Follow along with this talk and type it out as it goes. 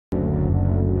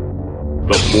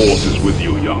The Force is with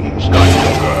you, young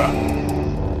Skywalker.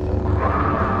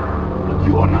 But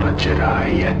you are not a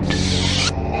Jedi yet.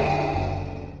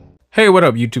 Hey, what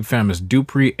up YouTube fam, it's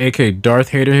Dupree aka Darth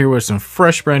Hater here with some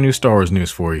fresh brand new Star Wars news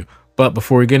for you. But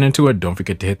before we get into it, don't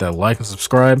forget to hit that like and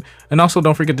subscribe, and also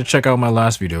don't forget to check out my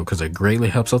last video because it greatly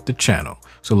helps out the channel.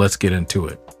 So let's get into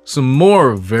it. Some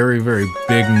more very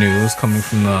big news coming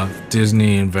from the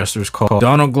Disney investors call.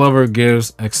 Donald Glover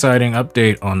gives an exciting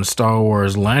update on the Star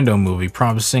Wars Lando movie,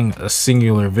 promising a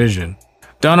singular vision.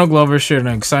 Donald Glover shared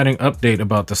an exciting update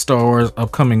about the Star Wars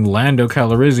upcoming Lando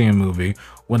Calrissian movie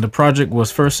when the project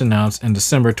was first announced in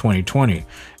December 2020.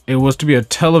 It was to be a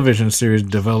television series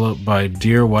developed by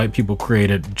Dear White People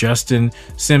created Justin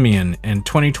Simeon. In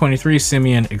 2023,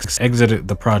 Simeon exited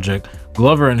the project.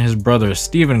 Glover and his brother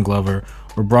Stephen Glover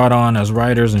were brought on as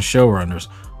writers and showrunners,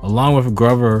 along with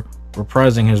Glover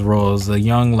reprising his role as the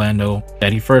young Lando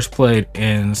that he first played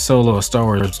in Solo: A Star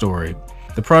Wars Story.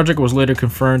 The project was later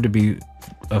confirmed to be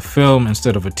a film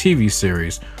instead of a TV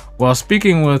series. While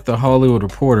speaking with The Hollywood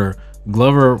Reporter,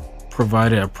 Glover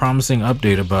provided a promising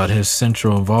update about his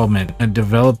central involvement in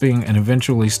developing and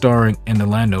eventually starring in the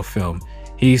Lando film.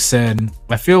 He said,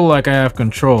 "I feel like I have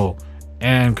control,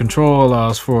 and control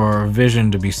allows for our vision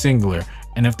to be singular.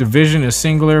 And if the vision is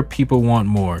singular, people want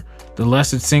more. The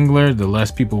less it's singular, the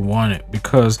less people want it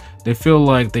because they feel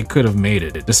like they could have made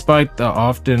it." Despite the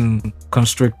often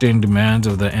constricting demands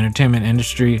of the entertainment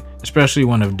industry, especially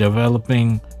when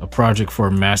developing a project for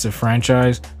a massive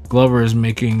franchise, Glover is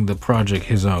making the project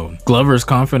his own. Glover's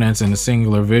confidence in a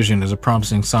singular vision is a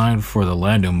promising sign for the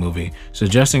Lando movie,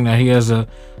 suggesting that he has a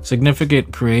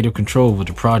significant creative control over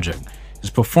the project. His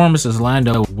performance as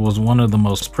Lando was one of the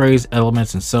most praised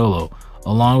elements in Solo.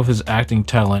 Along with his acting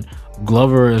talent,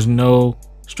 Glover is no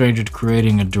stranger to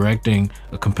creating and directing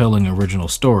a compelling original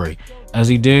story, as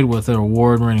he did with the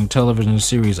award-winning television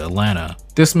series Atlanta.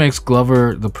 This makes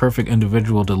Glover the perfect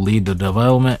individual to lead the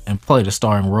development and play the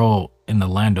starring role in the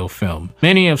Lando film.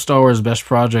 Many of Star Wars' best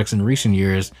projects in recent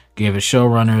years gave its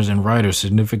showrunners and writers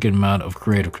significant amount of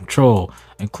creative control,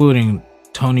 including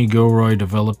Tony Gilroy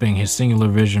developing his singular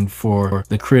vision for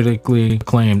the critically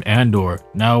acclaimed Andor,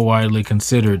 now widely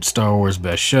considered Star Wars'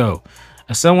 best show.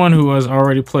 As someone who has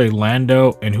already played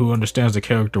Lando and who understands the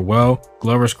character well,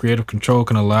 Glover's creative control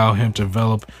can allow him to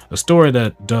develop a story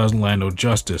that does Lando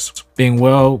justice. Being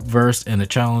well versed in the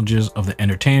challenges of the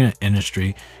entertainment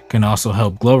industry can also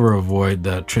help Glover avoid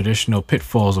the traditional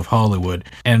pitfalls of Hollywood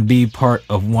and be part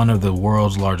of one of the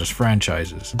world's largest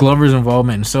franchises. Glover's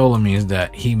involvement in Solo means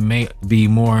that he may be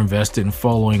more invested in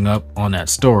following up on that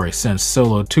story. Since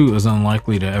Solo 2 is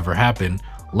unlikely to ever happen,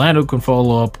 Lando can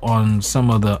follow up on some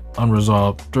of the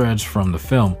unresolved threads from the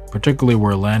film, particularly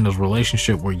where Lando's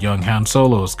relationship with young Han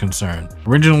Solo is concerned.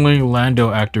 Originally,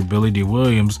 Lando actor Billy D.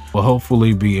 Williams will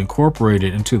hopefully be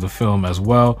incorporated into the film as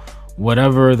well.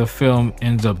 Whatever the film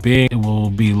ends up being, it will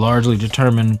be largely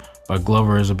determined by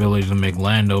Glover's ability to make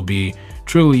Lando be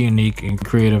truly unique and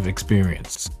creative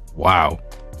experience. Wow.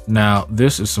 Now,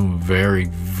 this is some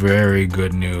very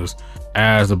good news.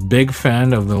 As a big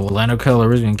fan of the Lando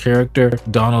Calrissian character,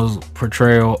 Donald's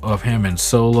portrayal of him in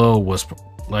Solo was,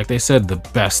 like they said, the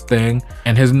best thing.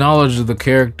 And his knowledge of the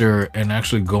character and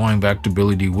actually going back to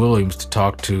Billy D. Williams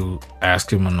to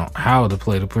ask him on how to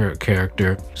play the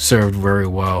character served very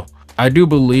well. I do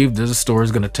believe this story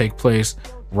is going to take place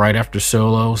right after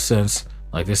Solo, since,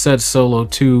 like they said, Solo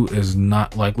 2 is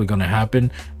not likely going to happen.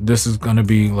 This is going to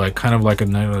be kind of like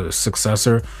another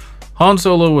successor. Han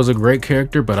Solo was a great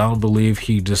character, but I don't believe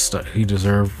he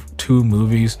deserved 2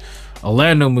 movies. A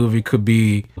Lando movie could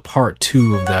be part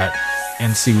 2 of that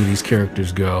and see where these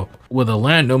characters go. With a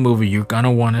Lando movie, you're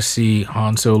gonna want to see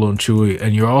Han Solo and Chewie,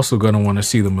 and you're also gonna want to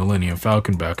see the Millennium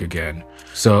Falcon back again.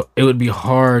 So it would be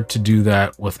hard to do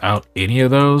that without any of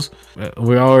those.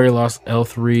 We already lost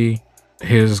L3,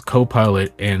 his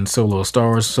co-pilot in Solo: Star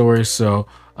Wars Story, so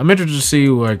I'm interested to see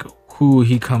who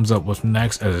he comes up with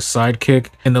next as a sidekick.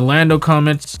 In the Lando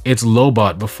comments, it's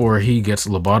Lobot before he gets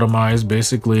lobotomized,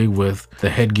 basically, with the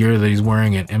headgear that he's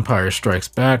wearing in Empire Strikes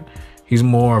Back. He's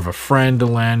more of a friend to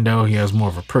Lando, he has more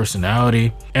of a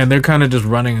personality, and they're kind of just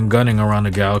running and gunning around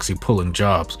the galaxy pulling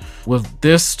jobs. With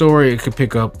this story, it could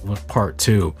pick up with part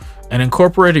 2. And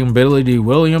incorporating Billy D.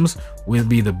 Williams would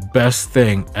be the best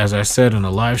thing. As I said in a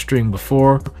live stream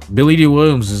before, Billy D.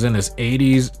 Williams is in his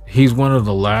 80s. He's one of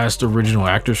the last original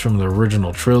actors from the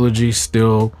original trilogy,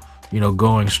 still,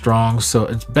 going strong. So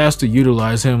it's best to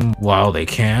utilize him while they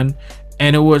can.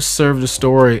 And it would serve the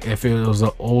story if it was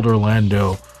an older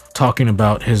Lando talking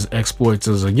about his exploits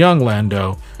as a young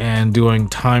Lando and doing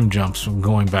time jumps from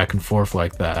going back and forth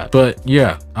like that. But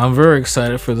yeah, I'm very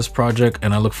excited for this project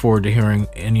and I look forward to hearing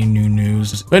any new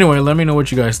news. But anyway, let me know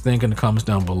what you guys think in the comments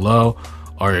down below.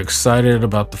 Are you excited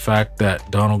about the fact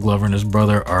that Donald Glover and his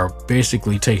brother are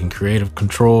basically taking creative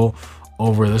control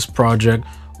over this project?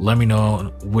 Let me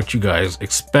know what you guys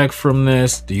expect from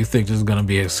this. Do you think this is going to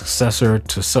be a successor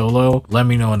to Solo? Let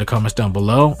me know in the comments down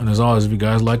below. And as always, if you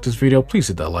guys like this video, please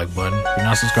hit that like button. If you're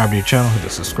not subscribed to the channel, hit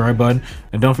the subscribe button.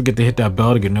 And don't forget to hit that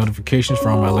bell to get notifications for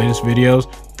all my latest videos.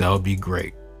 That would be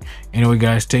great. Anyway,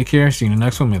 guys, take care. See you in the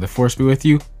next one. May the force be with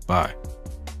you. Bye.